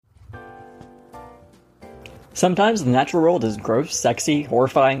Sometimes the natural world is gross, sexy,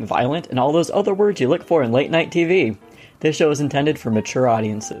 horrifying, violent, and all those other words you look for in late-night TV. This show is intended for mature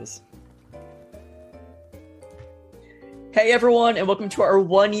audiences. Hey everyone, and welcome to our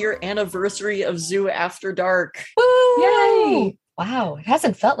 1-year anniversary of Zoo After Dark. Woo! Yay! Wow, it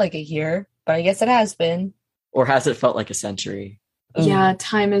hasn't felt like a year, but I guess it has been. Or has it felt like a century? Yeah,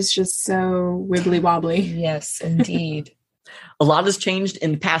 time is just so wibbly wobbly. Yes, indeed. A lot has changed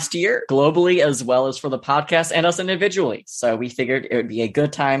in the past year, globally as well as for the podcast and us individually. So we figured it would be a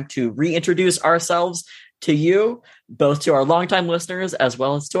good time to reintroduce ourselves to you, both to our longtime listeners as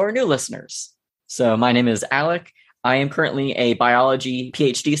well as to our new listeners. So my name is Alec. I am currently a biology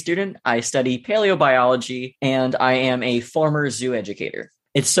PhD student. I study paleobiology, and I am a former zoo educator.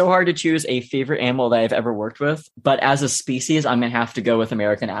 It's so hard to choose a favorite animal that I've ever worked with, but as a species, I'm going to have to go with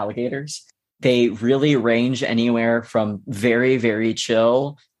American alligators. They really range anywhere from very, very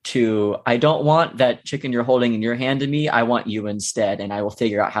chill to, I don't want that chicken you're holding in your hand to me. I want you instead, and I will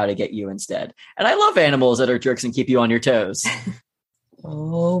figure out how to get you instead. And I love animals that are jerks and keep you on your toes.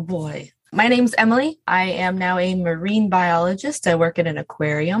 Oh boy. My name's Emily. I am now a marine biologist. I work at an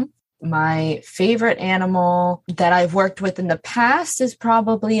aquarium. My favorite animal that I've worked with in the past is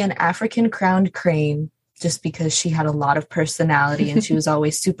probably an African crowned crane, just because she had a lot of personality and she was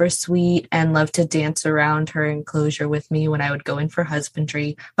always super sweet and loved to dance around her enclosure with me when I would go in for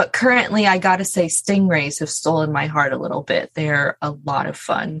husbandry. But currently, I gotta say, stingrays have stolen my heart a little bit. They're a lot of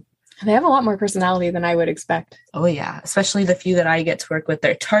fun. They have a lot more personality than I would expect. Oh, yeah. Especially the few that I get to work with.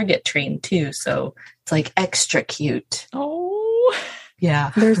 They're target trained, too. So it's like extra cute. Oh,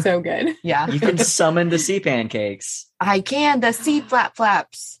 yeah. They're so good. Yeah. you can summon the sea pancakes. I can. The sea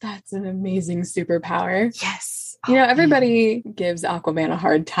flaps. That's an amazing superpower. Yes. You know, everybody gives Aquaman a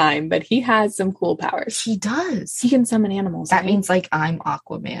hard time, but he has some cool powers. He does. He can summon animals. That right? means like I'm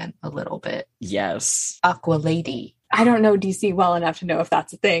Aquaman a little bit. Yes. Aqua Lady. I don't know DC well enough to know if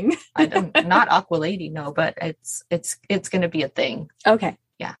that's a thing. I don't, not Aqua Lady, no, but it's going to be a thing. Okay.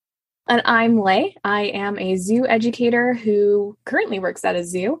 Yeah. And I'm Lay. I am a zoo educator who currently works at a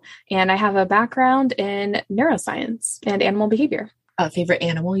zoo, and I have a background in neuroscience and animal behavior. A favorite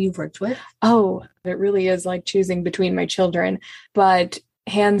animal you've worked with? Oh, it really is like choosing between my children. But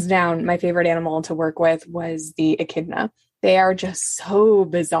hands down, my favorite animal to work with was the echidna. They are just so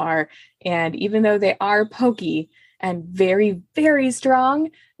bizarre. And even though they are pokey and very, very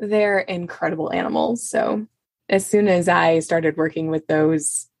strong, they're incredible animals. So as soon as I started working with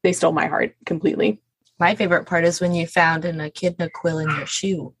those, they stole my heart completely. My favorite part is when you found an echidna quill in your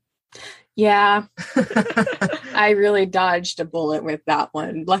shoe. Yeah, I really dodged a bullet with that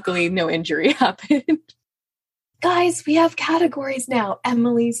one. Luckily, no injury happened. Guys, we have categories now.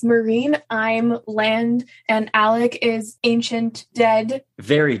 Emily's marine, I'm land, and Alec is ancient dead.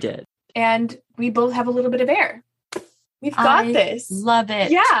 Very dead. And we both have a little bit of air. We've got this. Love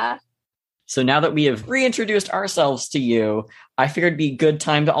it. Yeah. So now that we have reintroduced ourselves to you, I figured it'd be a good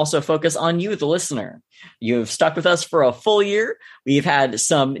time to also focus on you, the listener. You've stuck with us for a full year. We've had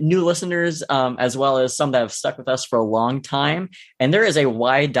some new listeners, as well as some that have stuck with us for a long time. And there is a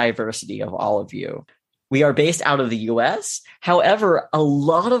wide diversity of all of you. We are based out of the US. However, a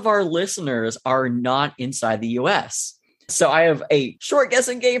lot of our listeners are not inside the US. So I have a short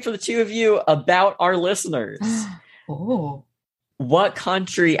guessing game for the two of you about our listeners. Oh. What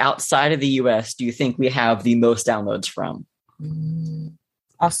country outside of the US do you think we have the most downloads from?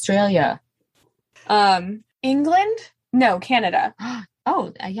 Australia. England? No, Canada.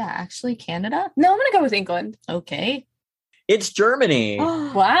 Oh, yeah, actually Canada? No, I'm going to go with England. Okay. It's Germany.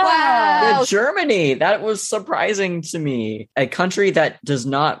 Wow. Yeah, Germany. That was surprising to me. A country that does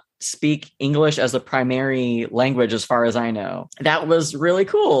not speak English as a primary language, as far as I know. That was really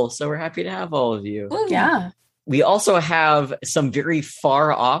cool. So we're happy to have all of you. Ooh. Yeah. We also have some very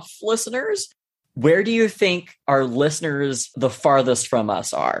far off listeners. Where do you think our listeners the farthest from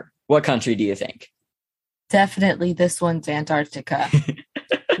us are? What country do you think? Definitely this one's Antarctica.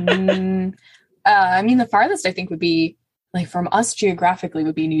 I mean, the farthest I think would be, like, from us geographically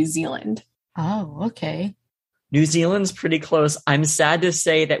would be New Zealand. Oh, okay. New Zealand's pretty close. I'm sad to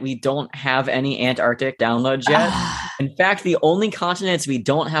say that we don't have any Antarctic downloads yet. In fact, the only continents we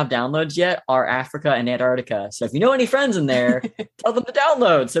don't have downloads yet are Africa and Antarctica. So if you know any friends in there, tell them to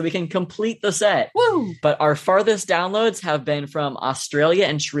download so we can complete the set. Woo! But our farthest downloads have been from Australia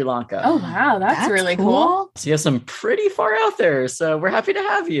and Sri Lanka. Oh, wow. That's really cool. So you have some pretty far out there. So we're happy to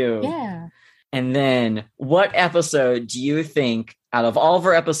have you. Yeah. And then what episode do you think out of all of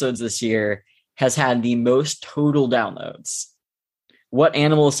our episodes this year has had the most total downloads? What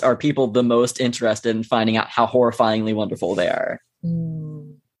animals are people the most interested in finding out how horrifyingly wonderful they are?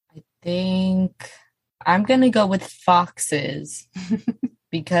 I think I'm going to go with foxes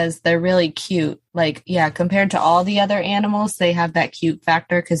because they're really cute. Like, yeah, compared to all the other animals, they have that cute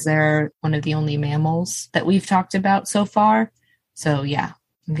factor because they're one of the only mammals that we've talked about so far. So, yeah,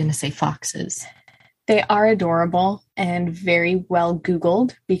 I'm going to say foxes. They are adorable and very well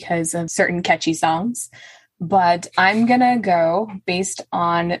Googled because of certain catchy songs. But I'm going to go based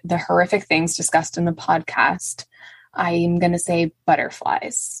on the horrific things discussed in the podcast. I'm going to say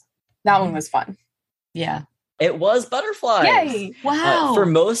butterflies. That one was fun. Yeah. It was butterflies. Yay! Wow. For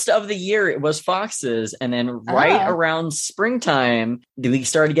most of the year, it was foxes. And then right around springtime, we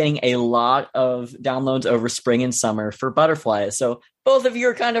started getting a lot of downloads over spring and summer for butterflies. So both of you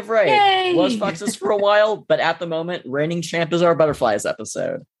are kind of right. Yay! It was foxes for a while, but at the moment, reigning champ is our butterflies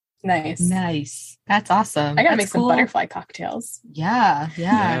episode. Nice. That's awesome. I gotta That's make some butterfly cocktails. Yeah.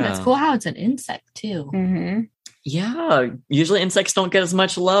 Yeah. That's cool how it's an insect too. Mm-hmm. Yeah, usually insects don't get as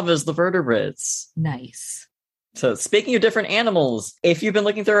much love as the vertebrates. Nice. So speaking of different animals, if you've been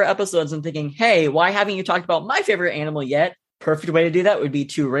looking through our episodes and thinking, hey, why haven't you talked about my favorite animal yet? Perfect way to do that would be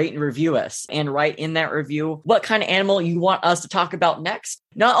to rate and review us and write in that review what kind of animal you want us to talk about next.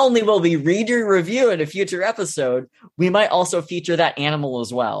 Not only will we read your review in a future episode, we might also feature that animal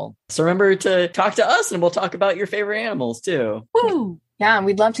as well. So remember to talk to us and we'll talk about your favorite animals too. Woo! Yeah, and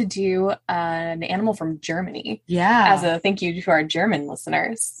we'd love to do an animal from Germany Yeah. as a thank you to our German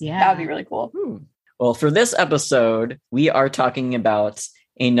listeners. Yeah. That would be really cool. Well, for this episode, we are talking about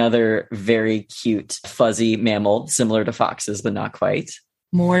another very cute, fuzzy mammal, similar to foxes, but not quite.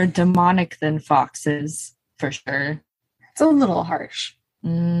 More demonic than foxes, for sure. It's a little harsh.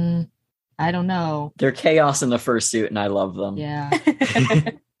 I don't know. They're chaos in the fursuit, and I love them. Yeah.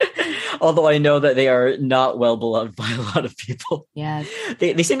 Although I know that they are not well beloved by a lot of people. Yeah.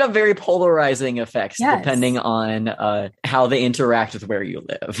 They seem to have very polarizing effects Yes. depending on how they interact with where you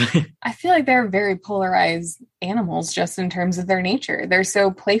live. I feel like they're very polarized animals just in terms of their nature. They're so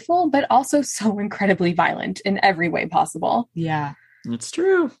playful, but also so incredibly violent in every way possible. Yeah. It's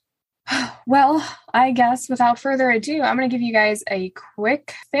true. Well, I guess without further ado, I'm going to give you guys a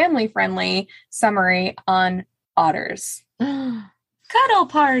quick family-friendly summary on otters. Cuddle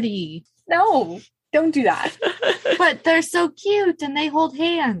party. No, don't do that. But they're so cute and they hold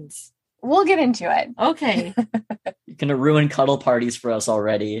hands. We'll get into it. Okay. You're going to ruin cuddle parties for us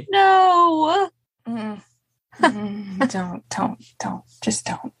already. No. Don't. Just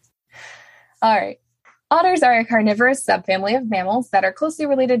don't. All right. Otters are a carnivorous subfamily of mammals that are closely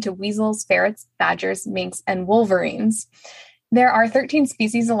related to weasels, ferrets, badgers, minks, and wolverines. There are 13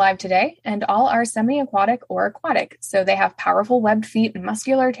 species alive today, and all are semi-aquatic or aquatic, so they have powerful webbed feet and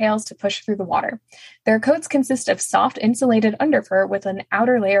muscular tails to push through the water. Their coats consist of soft, insulated underfur with an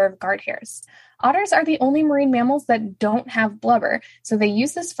outer layer of guard hairs. Otters are the only marine mammals that don't have blubber, so they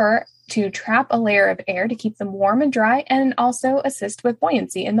use this fur to trap a layer of air to keep them warm and dry and also assist with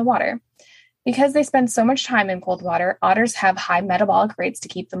buoyancy in the water. Because they spend so much time in cold water, otters have high metabolic rates to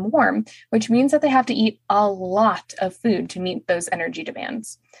keep them warm, which means that they have to eat a lot of food to meet those energy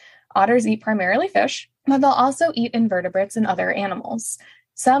demands. Otters eat primarily fish, but they'll also eat invertebrates and other animals.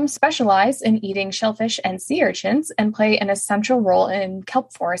 Some specialize in eating shellfish and sea urchins and play an essential role in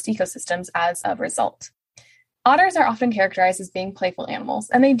kelp forest ecosystems as a result. Otters are often characterized as being playful animals,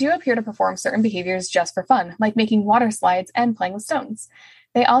 and they do appear to perform certain behaviors just for fun, like making water slides and playing with stones.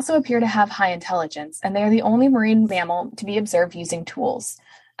 They also appear to have high intelligence, and they are the only marine mammal to be observed using tools.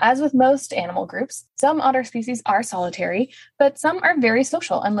 As with most animal groups, some otter species are solitary, but some are very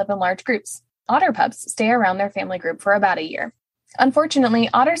social and live in large groups. Otter pups stay around their family group for about a year. Unfortunately,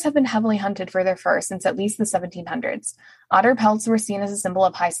 otters have been heavily hunted for their fur since at least the 1700s. Otter pelts were seen as a symbol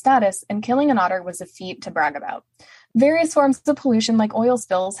of high status, and killing an otter was a feat to brag about. Various forms of pollution like oil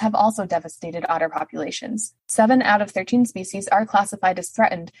spills have also devastated otter populations. 7 out of 13 species are classified as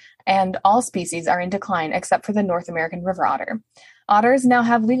threatened, and all species are in decline except for the North American river otter. Otters now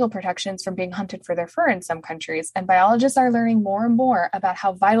have legal protections from being hunted for their fur in some countries, and biologists are learning more and more about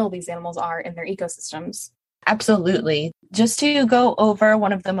how vital these animals are in their ecosystems. Absolutely. Just to go over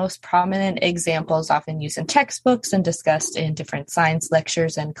one of the most prominent examples often used in textbooks and discussed in different science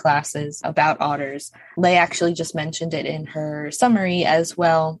lectures and classes about otters. Leigh actually just mentioned it in her summary as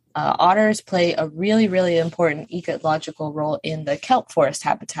well. Otters play a really, really important ecological role in the kelp forest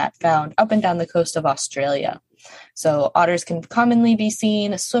habitat found up and down the coast of Australia. So otters can commonly be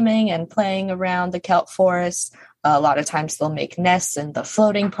seen swimming and playing around the kelp forest. A lot of times they'll make nests in the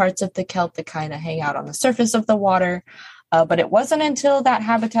floating parts of the kelp that kind of hang out on the surface of the water. But it wasn't until that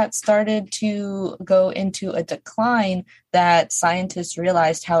habitat started to go into a decline that scientists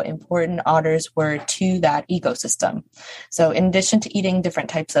realized how important otters were to that ecosystem. So in addition to eating different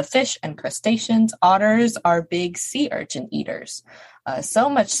types of fish and crustaceans, otters are big sea urchin eaters. So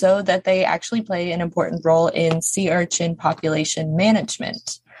much so that they actually play an important role in sea urchin population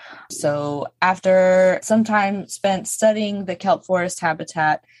management. So after some time spent studying the kelp forest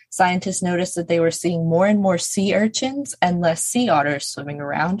habitat, scientists noticed that they were seeing more and more sea urchins and less sea otters swimming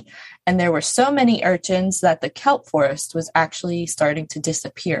around. And there were so many urchins that the kelp forest was actually starting to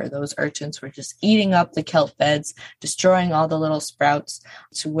disappear. Those urchins were just eating up the kelp beds, destroying all the little sprouts,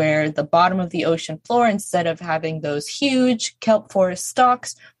 to where the bottom of the ocean floor, instead of having those huge kelp forest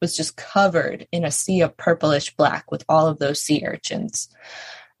stalks, was just covered in a sea of purplish black with all of those sea urchins.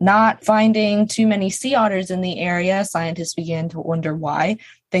 Not finding too many sea otters in the area, scientists began to wonder why.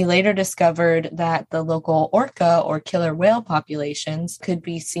 They later discovered that the local orca or killer whale populations could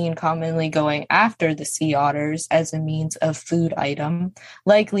be seen commonly going after the sea otters as a means of food item,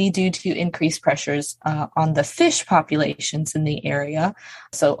 likely due to increased pressures on the fish populations in the area.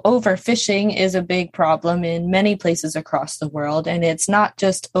 So overfishing is a big problem in many places across the world, and it's not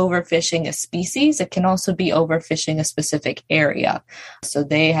just overfishing a species, it can also be overfishing a specific area. So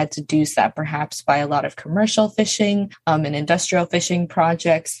they had to deduce that perhaps by a lot of commercial fishing and industrial fishing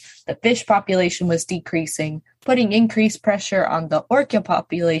projects. The fish population was decreasing, putting increased pressure on the orca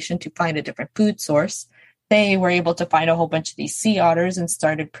population to find a different food source. They were able to find a whole bunch of these sea otters and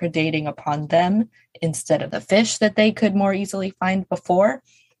started predating upon them instead of the fish that they could more easily find before.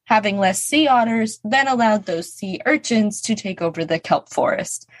 Having less sea otters then allowed those sea urchins to take over the kelp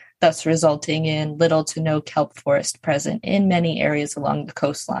forest, thus resulting in little to no kelp forest present in many areas along the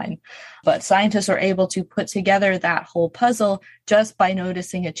coastline. But scientists were able to put together that whole puzzle just by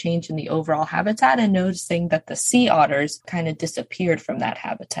noticing a change in the overall habitat and noticing that the sea otters kind of disappeared from that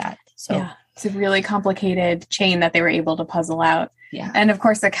habitat. So yeah, it's a really complicated chain that they were able to puzzle out. Yeah. And of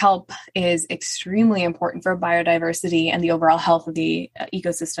course, the kelp is extremely important for biodiversity and the overall health of the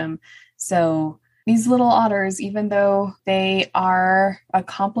ecosystem. So these little otters, even though they are a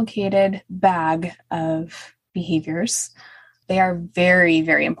complicated bag of behaviors, they are very,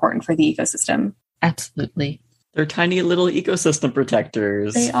 very important for the ecosystem. Absolutely. They're tiny little ecosystem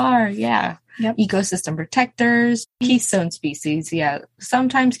protectors. They are, yeah. Yep. Ecosystem protectors, keystone species, yeah.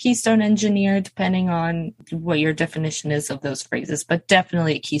 Sometimes keystone engineer, depending on what your definition is of those phrases, but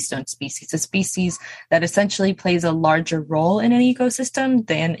definitely a keystone species, a species that essentially plays a larger role in an ecosystem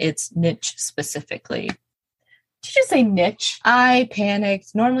than its niche specifically. Did you just say niche? I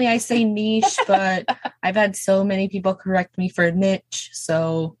panicked. Normally I say niche, but I've had so many people correct me for niche,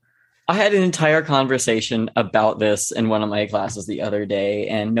 so... I had an entire conversation about this in one of my classes the other day,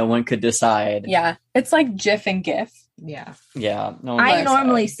 and no one could decide. Yeah, it's like GIF and GIF. Yeah. Yeah. No one I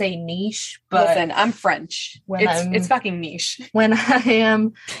normally say niche, but listen, I'm French. It's fucking niche. When I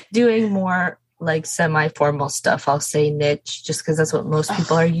am doing more like semi-formal stuff, I'll say niche just because that's what most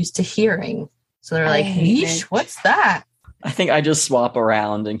people are used to hearing. So they're like, niche? What's that? I think I just swap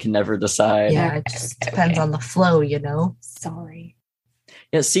around and can never decide. Yeah, it just depends on the flow, you know? Sorry.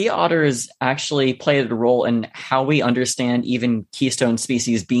 Yeah, sea otters actually played a role in how we understand even keystone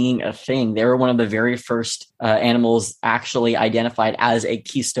species being a thing. They were one of the very first animals actually identified as a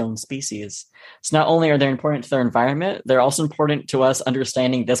keystone species. So not only are they important to their environment, they're also important to us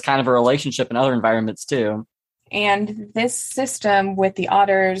understanding this kind of a relationship in other environments too. And this system with the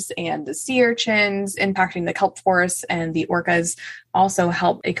otters and the sea urchins impacting the kelp forests and the orcas also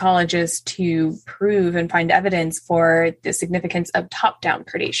help ecologists to prove and find evidence for the significance of top-down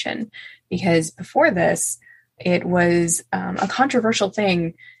predation. Because before this, it was a controversial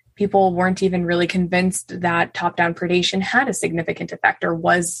thing. People weren't even really convinced that top-down predation had a significant effect or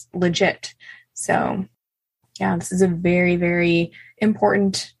was legit. So, yeah, this is a very, very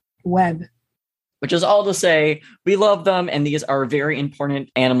important web. Which is all to say, we love them, and these are very important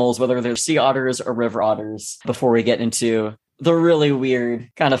animals, whether they're sea otters or river otters, before we get into the really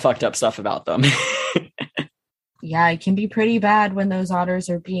weird, kind of fucked up stuff about them. Yeah, it can be pretty bad when those otters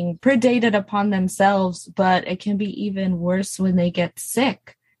are being predated upon themselves, but it can be even worse when they get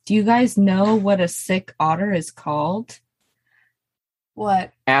sick. Do you guys know what a sick otter is called?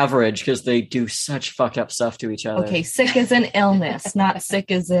 What? Average, because they do such fucked up stuff to each other. Okay, sick as in illness, not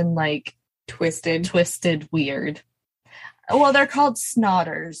sick as in like twisted weird. Well, they're called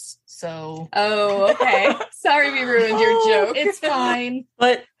snotters, so oh, okay. Sorry we ruined your joke. It's fine.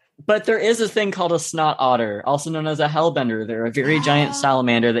 But there is a thing called a snot otter, also known as a hellbender. They're a very giant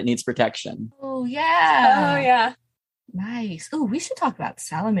salamander that needs protection. Oh yeah. Oh yeah. Nice. Oh, we should talk about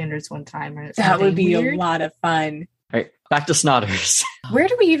salamanders one time. That would be weird? A lot of fun. All right, back to snotters. Where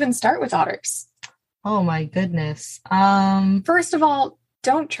do we even start with otters? Oh my goodness. First of all,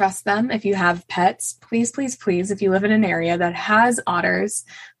 don't trust them if you have pets. Please, please, please, if you live in an area that has otters,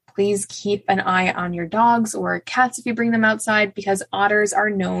 please keep an eye on your dogs or cats if you bring them outside, because otters are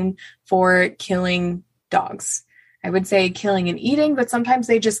known for killing dogs. I would say killing and eating, but sometimes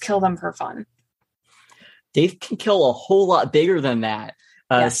they just kill them for fun. They can kill a whole lot bigger than that.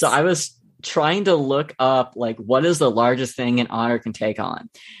 Yes. So I was trying to look up, like, what is the largest thing an otter can take on?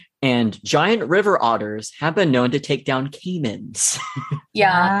 And giant river otters have been known to take down caimans.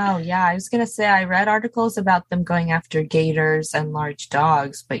 Yeah. Wow. Yeah. I was going to say, I read articles about them going after gators and large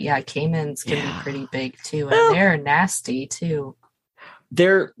dogs, but yeah, caimans can be pretty big too. And they're nasty too.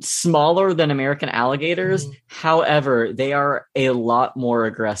 They're smaller than American alligators. However, they are a lot more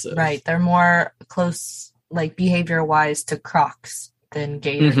aggressive. Right. They're more close, like behavior wise, to crocs than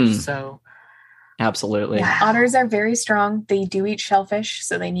gators. So absolutely. Yeah, otters are very strong. They do eat shellfish,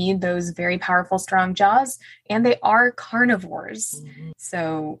 so they need those very powerful, strong jaws, and they are carnivores.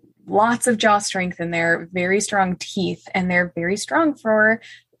 So lots of jaw strength in there, very strong teeth, and they're very strong for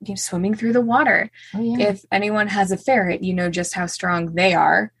swimming through the water. If anyone has a ferret, you know just how strong they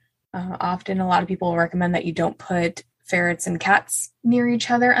are. Often a lot of people recommend that you don't put ferrets and cats near each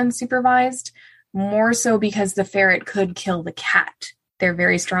other unsupervised, more so because the ferret could kill the cat. They're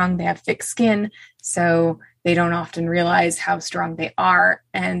very strong. They have thick skin, so they don't often realize how strong they are.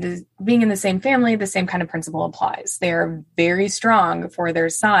 And being in the same family, the same kind of principle applies. They're very strong for their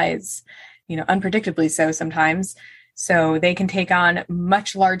size, unpredictably so sometimes. So they can take on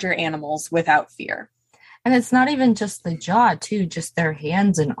much larger animals without fear. And it's not even just the jaw, too. Just their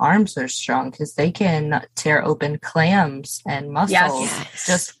hands and arms are strong because they can tear open clams and mussels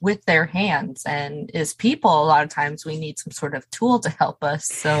just with their hands. And as people, a lot of times we need some sort of tool to help us.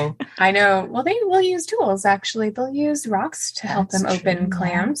 So I know. Well, they will use tools, actually. They'll use rocks to help them open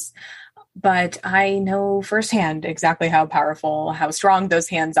clams. But I know firsthand exactly how powerful, how strong those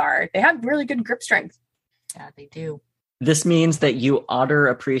hands are. They have really good grip strength. Yeah, they do. This means that you otter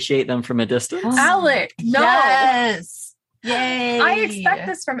appreciate them from a distance? Alec, no. Yes. Yay. I expect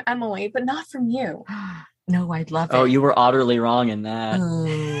this from Emily, but not from you. No, I'd love it. Oh, you were utterly wrong in that.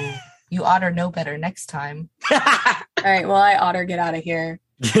 Ooh, you ought to know better next time. All right, well, I ought to get out of here.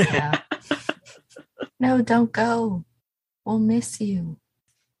 Yeah. No, don't go. We'll miss you.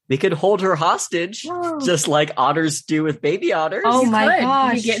 We could hold her hostage, just like otters do with baby otters. Oh my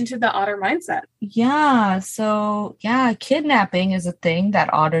gosh. You get into the otter mindset. Yeah. So yeah, kidnapping is a thing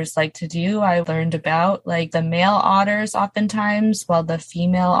that otters like to do. I learned about, like, the male otters oftentimes, while the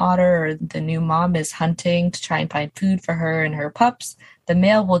female otter or the new mom is hunting to try and find food for her and her pups, the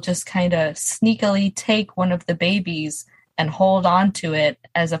male will just kind of sneakily take one of the babies and hold on to it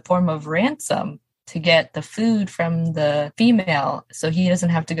as a form of ransom to get the food from the female so he doesn't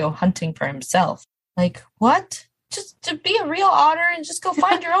have to go hunting for himself. Like, what? Just to be a real otter and just go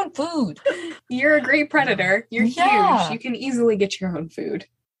find your own food. You're a great predator. You're huge. You can easily get your own food.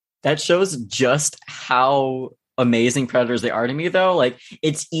 That shows just how amazing predators they are to me, though. Like,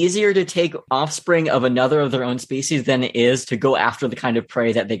 it's easier to take offspring of another of their own species than it is to go after the kind of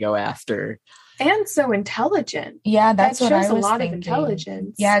prey that they go after. And so intelligent. Yeah, that's that what I shows was a lot thinking. of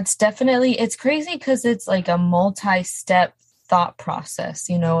intelligence. Yeah, it's crazy because it's like a multi-step thought process.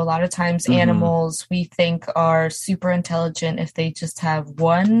 A lot of times animals we think are super intelligent if they just have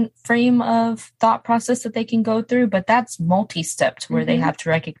one frame of thought process that they can go through, but that's multi-step to where they have to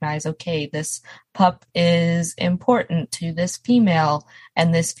recognize, okay, this pup is important to this female,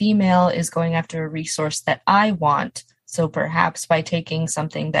 and this female is going after a resource that I want. So perhaps by taking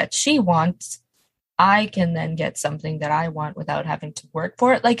something that she wants, I can then get something that I want without having to work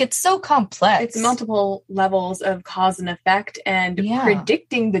for it. Like, it's so complex. It's multiple levels of cause and effect and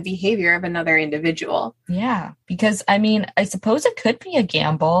predicting the behavior of another individual. Yeah, because I suppose it could be a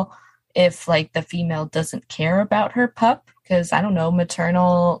gamble if, like, the female doesn't care about her pup, because I don't know,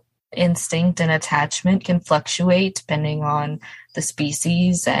 maternal instinct and attachment can fluctuate depending on the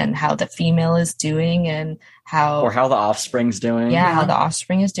species and how the female is doing and how the offspring's doing. Yeah, how the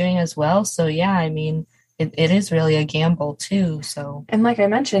offspring is doing as well. So yeah, it is really a gamble too. So, and like I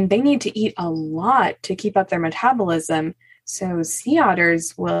mentioned, they need to eat a lot to keep up their metabolism. So sea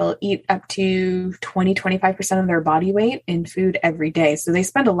otters will eat up to 20-25% of their body weight in food every day. So they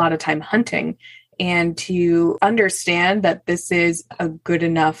spend a lot of time hunting. And to understand that this is a good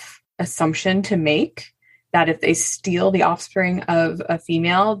enough assumption to make, that if they steal the offspring of a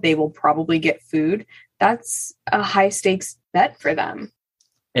female, they will probably get food. That's a high stakes bet for them.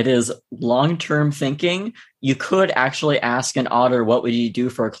 It is long-term thinking. You could actually ask an otter, what would you do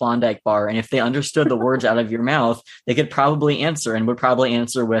for a Klondike bar? And if they understood the words out of your mouth, they could probably answer, and would probably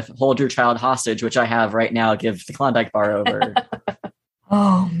answer with hold your child hostage, which I have right now. Give the Klondike bar over.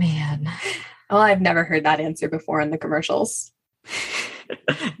 Oh, man. Well, I've never heard that answer before in the commercials.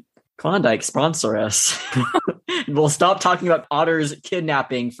 Klondike, sponsor us. We'll stop talking about otters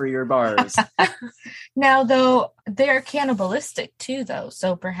kidnapping for your bars. Now, though, they're cannibalistic too, though.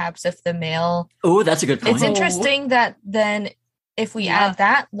 So perhaps if the male... Oh, that's a good point. It's interesting that then if we add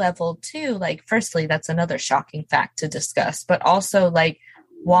that level too, like, firstly, that's another shocking fact to discuss. But also, like,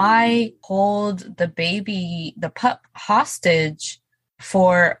 why hold the pup hostage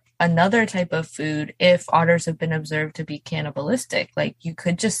for another type of food if otters have been observed to be cannibalistic? Like, you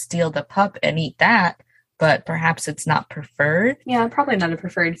could just steal the pup and eat that, but perhaps it's not preferred. Yeah, probably not a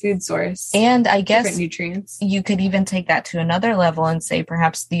preferred food source. And I guess different nutrients. You could even take that to another level and say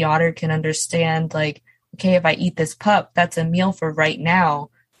perhaps the otter can understand, like, okay, if I eat this pup, that's a meal for right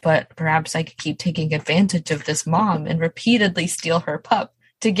now, but perhaps I could keep taking advantage of this mom and repeatedly steal her pup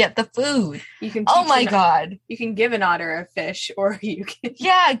to get the food. You can. Oh my God! You can give an otter a fish, or you can.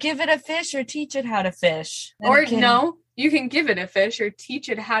 Yeah, give it a fish or teach it how to fish. Or no, you can give it a fish or teach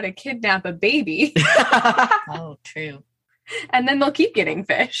it how to kidnap a baby. Oh, true. And then they'll keep getting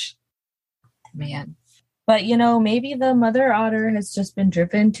fish. Man. But, maybe the mother otter has just been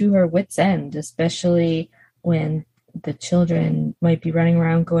driven to her wit's end, especially when the children might be running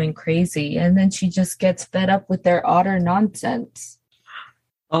around going crazy. And then she just gets fed up with their otter nonsense.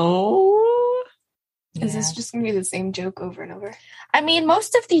 Oh. Yeah. Is this just going to be the same joke over and over? I mean,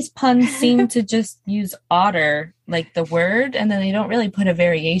 most of these puns seem to just use otter, like the word, and then they don't really put a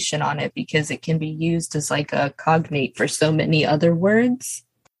variation on it because it can be used as like a cognate for so many other words.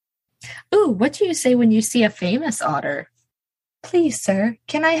 Ooh, what do you say when you see a famous otter? Please, sir,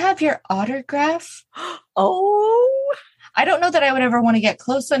 can I have your autograph? Oh. I don't know that I would ever want to get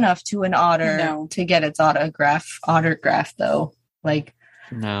close enough to an otter to get its autograph, though. Like,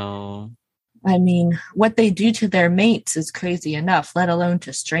 no. I mean, what they do to their mates is crazy enough, let alone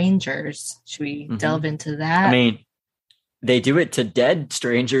to strangers. Should we delve into that? I mean, they do it to dead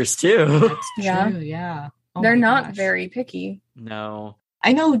strangers too. That's true, yeah. Oh, they're not very picky. No.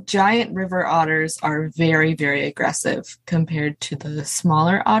 I know giant river otters are very, very aggressive compared to the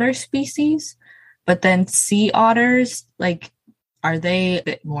smaller otter species. But then sea otters, like, are they a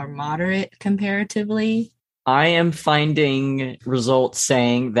bit more moderate comparatively? I am finding results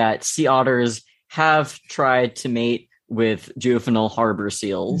saying that sea otters have tried to mate with juvenile harbor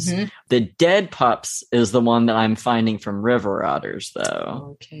seals. Mm-hmm. The dead pups is the one that I'm finding from river otters,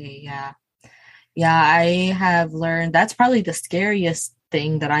 though. Okay, yeah. Yeah, I have learned that's probably the scariest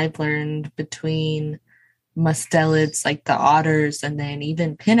thing that I've learned between mustelids, like the otters, and then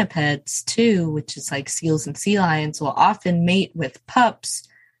even pinnipeds too, which is like seals and sea lions, will often mate with pups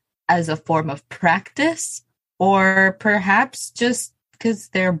as a form of practice, or perhaps just because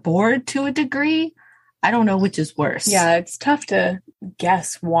they're bored to a degree. I don't know which is worse. Yeah, it's tough to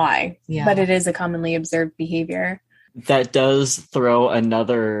guess why, but it is a commonly observed behavior. That does throw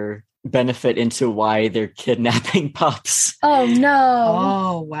another benefit into why they're kidnapping pups. Oh no.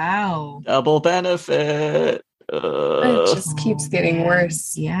 Oh wow. Double benefit. It just keeps getting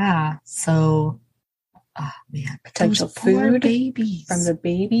worse. Yeah. So man, potential food babies from the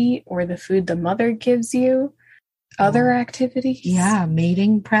baby or the food the mother gives you. Other activities. Yeah,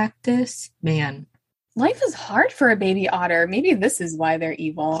 mating practice. Man. Life is hard for a baby otter. Maybe this is why they're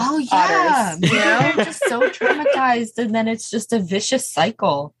evil. Oh yeah. Otters, They're just so traumatized, and then it's just a vicious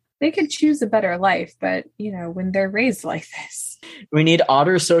cycle. They could choose a better life, but, when they're raised like this. We need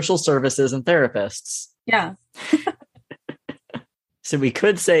otter social services and therapists. Yeah. So we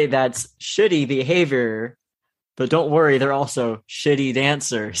could say that's shitty behavior, but don't worry, they're also shitty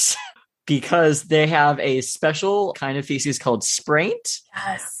dancers because they have a special kind of feces called spraint.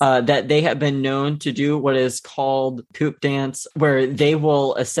 Yes. That they have been known to do what is called poop dance, where they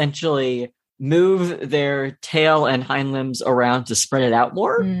will essentially move their tail and hind limbs around to spread it out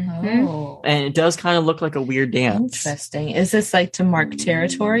more. Mm-hmm. Oh. And it does kind of look like a weird dance. Interesting. Is this like to mark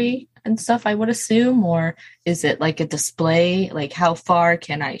territory and stuff, I would assume? Or is it like a display? Like, how far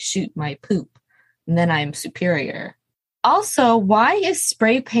can I shoot my poop? And then I'm superior. Also, why is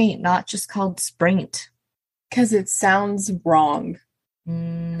spray paint not just called spraint? Because it sounds wrong.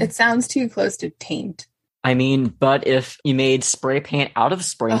 It sounds too close to taint. I mean, but if you made spray paint out of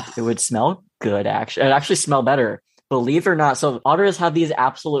spraint, it would smell good, actually. It'd actually smell better, believe it or not. So otters have these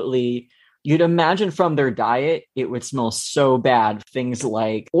absolutely You'd imagine from their diet, it would smell so bad. Things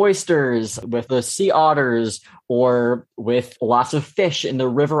like oysters with the sea otters or with lots of fish in the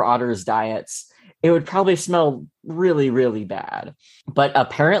river otters' diets. It would probably smell really, really bad. But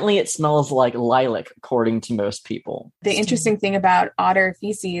apparently it smells like lilac, according to most people. The interesting thing about otter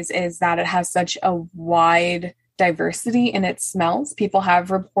feces is that it has such a wide diversity in its smells. People have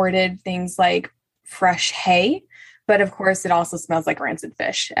reported things like fresh hay, but of course it also smells like rancid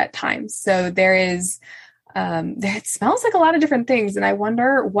fish at times. So it smells like a lot of different things. And I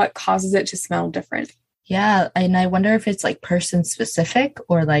wonder what causes it to smell different. Yeah. And I wonder if it's like person specific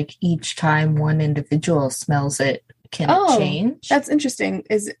or like each time one individual smells it, can it change? That's interesting.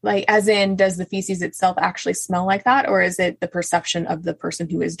 Is like, as in, does the feces itself actually smell like that? Or is it the perception of the person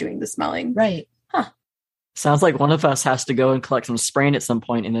who is doing the smelling? Right. Huh. Sounds like one of us has to go and collect some sprain at some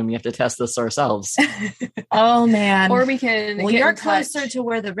point, and then we have to test this ourselves. Oh, man. Or we can. Well, you're closer to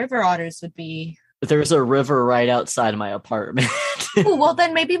where the river otters would be. There's a river right outside my apartment. Ooh, well,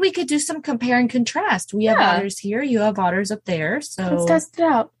 then maybe we could do some compare and contrast. We have otters here. You have otters up there. So let's test it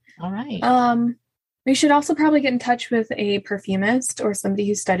out. All right. We should also probably get in touch with a perfumist or somebody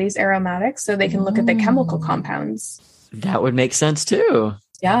who studies aromatics so they can look at the chemical compounds. That would make sense too.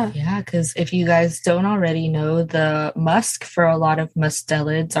 Yeah. Yeah, because if you guys don't already know, the musk for a lot of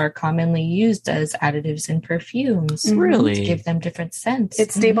mustelids are commonly used as additives in perfumes. Really? To give them different scents. It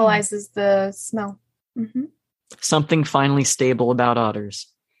stabilizes the smell. Mm-hmm. Something finally stable about otters.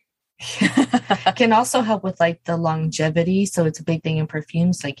 Can also help with like the longevity. So it's a big thing in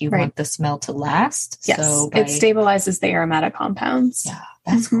perfumes. Like you want the smell to last. Yes. So it stabilizes the aromatic compounds. Yeah,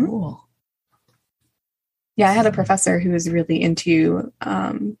 that's cool. Yeah, I had a professor who was really into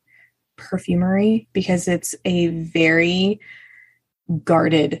perfumery because it's a very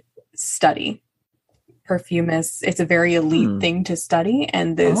guarded study. Perfumists, it's a very elite thing to study,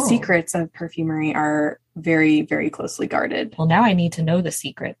 and the secrets of perfumery are very, very closely guarded. Well, now I need to know the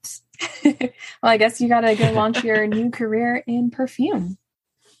secrets. Well, I guess you got to go launch your new career in perfume.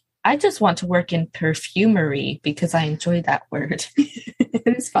 I just want to work in perfumery because I enjoy that word.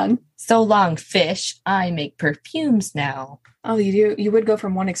 It is fun. So long, fish. I make perfumes now. Oh, you do? You would go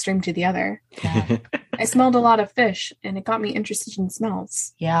from one extreme to the other. Yeah. I smelled a lot of fish, and it got me interested in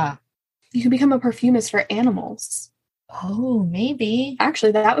smells. Yeah. You can become a perfumist for animals. Oh, maybe.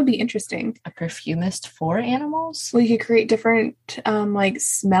 Actually, that would be interesting. A perfumist for animals? Well, you could create different like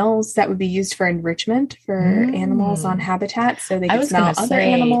smells that would be used for enrichment for animals on habitat. So they could smell other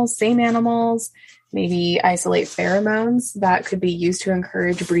animals, same animals, maybe isolate pheromones that could be used to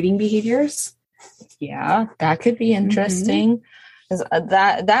encourage breeding behaviors. Yeah, that could be interesting. Because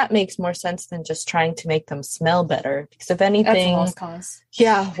that makes more sense than just trying to make them smell better. Because if anything, that's a lost cause.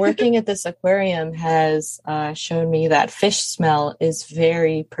 Yeah, working at this aquarium has shown me that fish smell is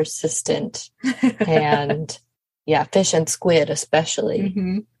very persistent. And yeah, fish and squid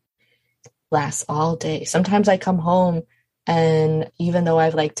especially lasts all day. Sometimes I come home and even though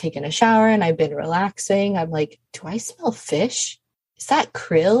I've like taken a shower and I've been relaxing, I'm like, do I smell fish? Is that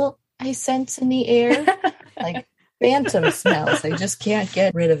krill I sense in the air? Like phantom smells. I just can't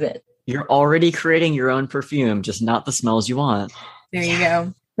get rid of it. You're already creating your own perfume, just not the smells you want. There you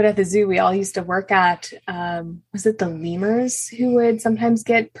go. But at the zoo, we all used to work at, was it the lemurs who would sometimes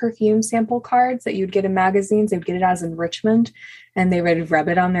get perfume sample cards that you'd get in magazines? They would get it as enrichment and they would rub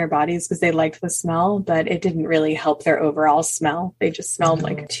it on their bodies because they liked the smell, but it didn't really help their overall smell. They just smelled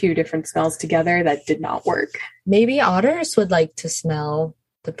like two different smells together that did not work. Maybe otters would like to smell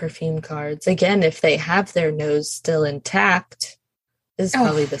the perfume cards. Again, if they have their nose still intact, this is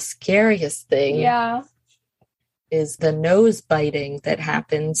probably the scariest thing. Yeah. Is the nose biting that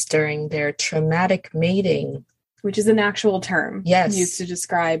happens during their traumatic mating. Which is an actual term used to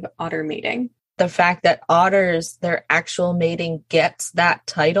describe otter mating. The fact that otters, their actual mating gets that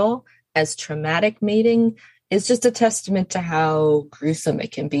title as traumatic mating is just a testament to how gruesome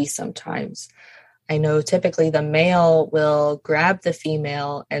it can be sometimes. I know typically the male will grab the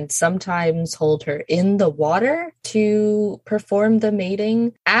female and sometimes hold her in the water to perform the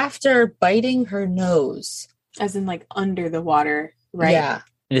mating after biting her nose. As in like under the water, right? Yeah.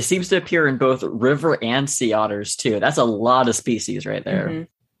 And it seems to appear in both river and sea otters too. That's a lot of species right there.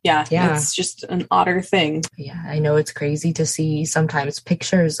 Yeah. It's just an otter thing. Yeah, I know it's crazy to see sometimes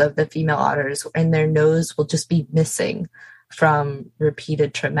pictures of the female otters and their nose will just be missing from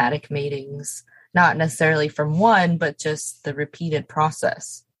repeated traumatic matings. Not necessarily from one, but just the repeated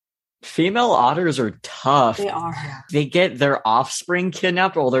process. Female otters are tough. They are. They get their offspring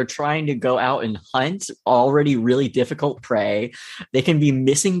kidnapped while they're trying to go out and hunt already really difficult prey. They can be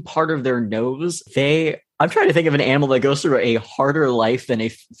missing part of their nose. They I'm trying to think of an animal that goes through a harder life than a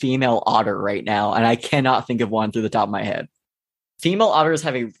female otter right now, and I cannot think of one through the top of my head. Female otters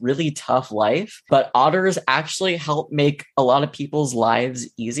have a really tough life, but otters actually help make a lot of people's lives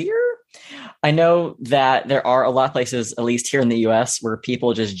easier. I know that there are a lot of places, at least here in the US, where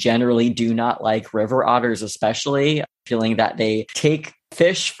people just generally do not like river otters, especially feeling that they take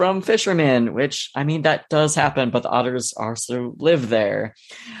fish from fishermen, which, I mean, that does happen, but the otters also live there.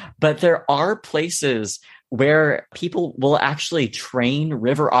 But there are places where people will actually train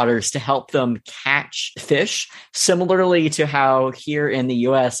river otters to help them catch fish, similarly to how here in the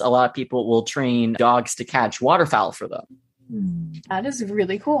US, a lot of people will train dogs to catch waterfowl for them. That is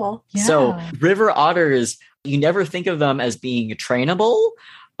really cool. Yeah. So river otters, you never think of them as being trainable.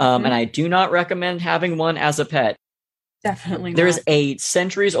 And I do not recommend having one as a pet. Definitely There's not. a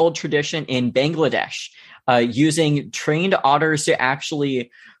centuries old tradition in Bangladesh using trained otters to actually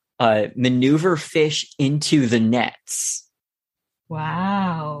maneuver fish into the nets.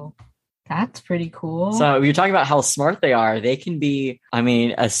 Wow. That's pretty cool. So you're talking about how smart they are. They can be, I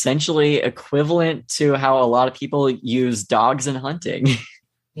mean, essentially equivalent to how a lot of people use dogs in hunting.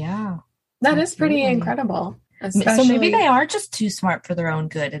 Yeah. That is pretty Absolutely. incredible. So maybe they are just too smart for their own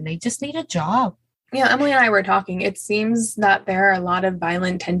good and they just need a job. Yeah, Emily and I were talking. It seems that there are a lot of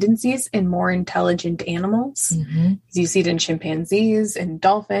violent tendencies in more intelligent animals. Mm-hmm. You see it in chimpanzees, in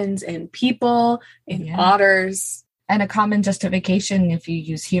dolphins, in people, in otters. And a common justification, if you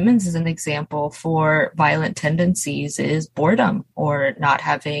use humans as an example for violent tendencies, is boredom or not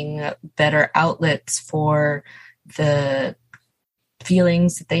having better outlets for the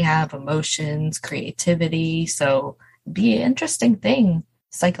feelings that they have, emotions, creativity. So it'd be an interesting thing,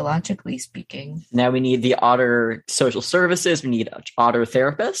 psychologically speaking. Now we need the otter social services. We need otter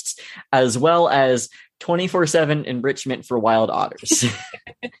therapists, as well as 24/7 enrichment for wild otters.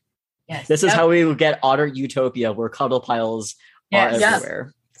 Yes. This is how we will get otter utopia, where cuddle piles are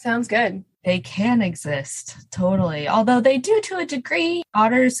everywhere. Sounds good. They can exist, totally. Although they do to a degree.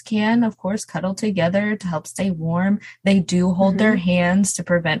 Otters can, of course, cuddle together to help stay warm. They do hold their hands to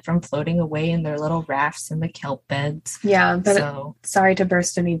prevent from floating away in their little rafts in the kelp beds. Yeah, but sorry to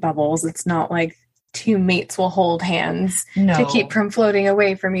burst any bubbles. It's not like two mates will hold hands to keep from floating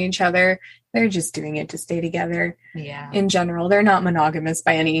away from each other. They're just doing it to stay together. Yeah. In general, they're not monogamous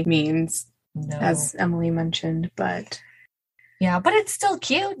by any means, as Emily mentioned, but... Yeah, but it's still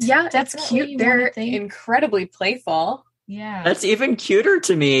cute. Yeah, that's cute. They're incredibly playful. Yeah. That's even cuter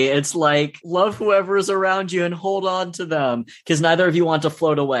to me. It's like, love whoever's around you and hold on to them, because neither of you want to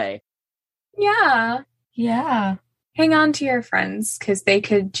float away. Yeah. Yeah. Hang on to your friends, because they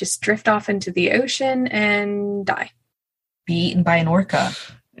could just drift off into the ocean and die. Be eaten by an orca.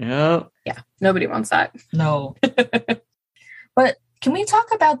 Yeah. Yeah, nobody wants that. No. But can we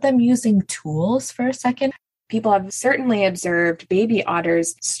talk about them using tools for a second? People have certainly observed baby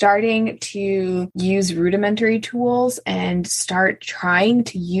otters starting to use rudimentary tools and start trying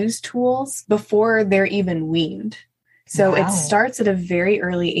to use tools before they're even weaned. So it starts at a very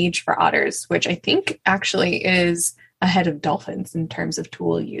early age for otters, which I think actually is ahead of dolphins in terms of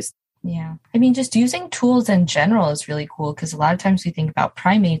tool use. Yeah. I mean, just using tools in general is really cool because a lot of times we think about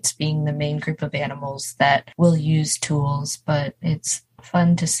primates being the main group of animals that will use tools, but it's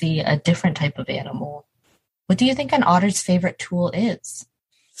fun to see a different type of animal. What do you think an otter's favorite tool is?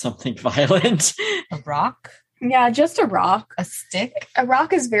 Something violent. A rock? Yeah, just a rock. A stick? A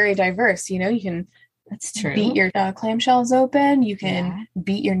rock is very diverse. You know, you can That's true. beat your clamshells open. You can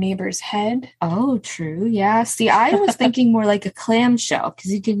beat your neighbor's head. Oh, true. Yeah. See, I was thinking more like a clamshell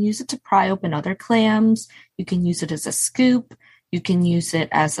because you can use it to pry open other clams. You can use it as a scoop. You can use it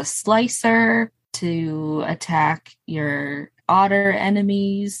as a slicer to attack your otter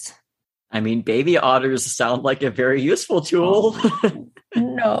enemies. I mean, baby otters sound like a very useful tool.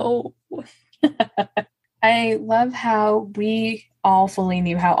 No. I love how we all fully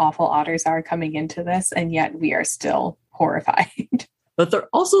knew how awful otters are coming into this, and yet we are still horrified. But they're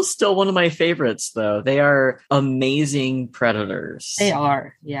also still one of my favorites, though. They are amazing predators. They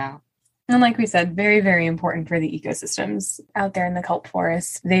are, yeah. And like we said, very, very important for the ecosystems out there in the kelp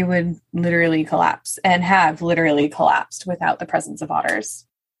forests. They would literally collapse and have literally collapsed without the presence of otters.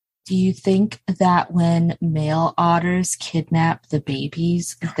 Do you think that when male otters kidnap the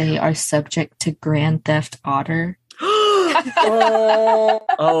babies, they are subject to Grand Theft Otter?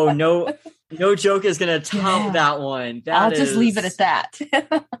 Oh, no joke is going to top that one. I'll just leave it at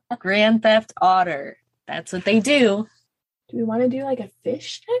that. Grand Theft Otter. That's what they do. Do we want to do like a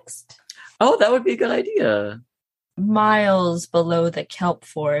fish next? Oh, that would be a good idea. Miles below the kelp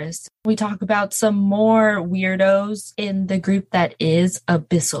forest, we talk about some more weirdos in the group that is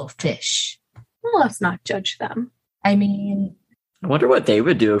abyssal fish. Well, let's not judge them. I mean, I wonder what they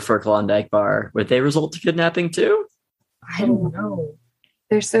would do for a Klondike bar. Would they result to kidnapping too? I don't know.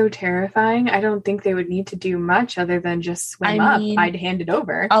 They're so terrifying. I don't think they would need to do much other than just swim up. I'd hand it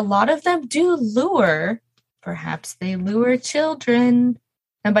over. A lot of them do lure. Perhaps they lure children.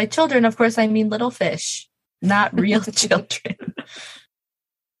 And by children, of course, I mean little fish, not real children.